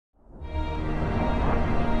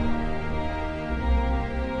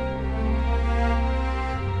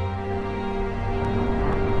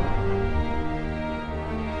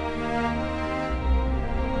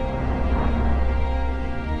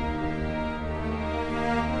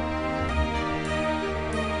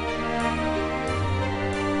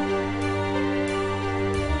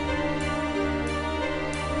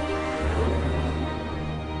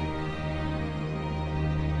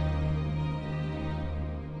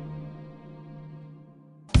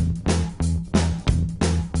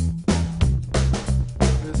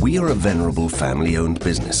We are a venerable family-owned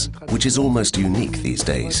business, which is almost unique these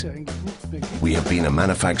days. We have been a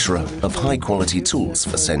manufacturer of high-quality tools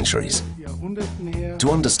for centuries. To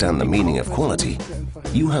understand the meaning of quality,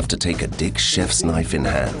 you have to take a Dick chef's knife in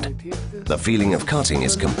hand. The feeling of cutting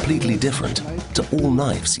is completely different to all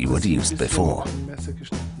knives you had used before.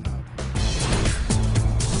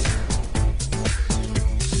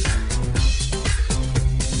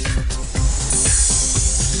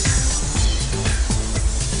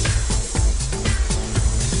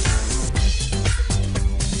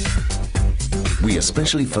 We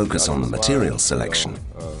especially focus on the material selection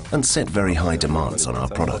and set very high demands on our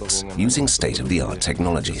products using state-of-the-art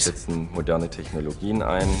technologies.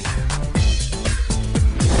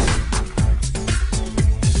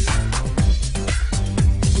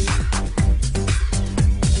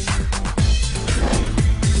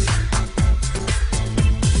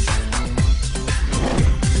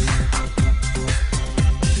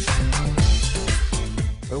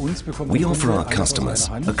 We offer our customers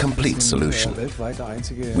a complete solution.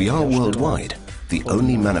 We are worldwide the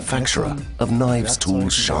only manufacturer of knives,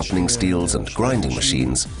 tools, sharpening steels and grinding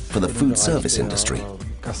machines for the food service industry,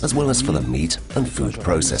 as well as for the meat and food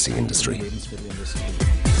processing industry.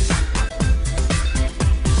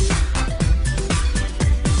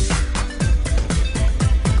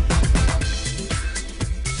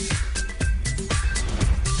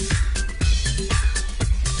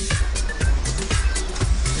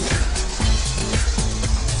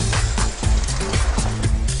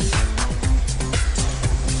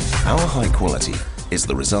 Our high quality is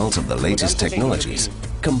the result of the latest technologies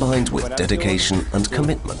combined with dedication and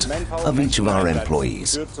commitment of each of our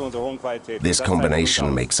employees. This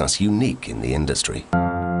combination makes us unique in the industry.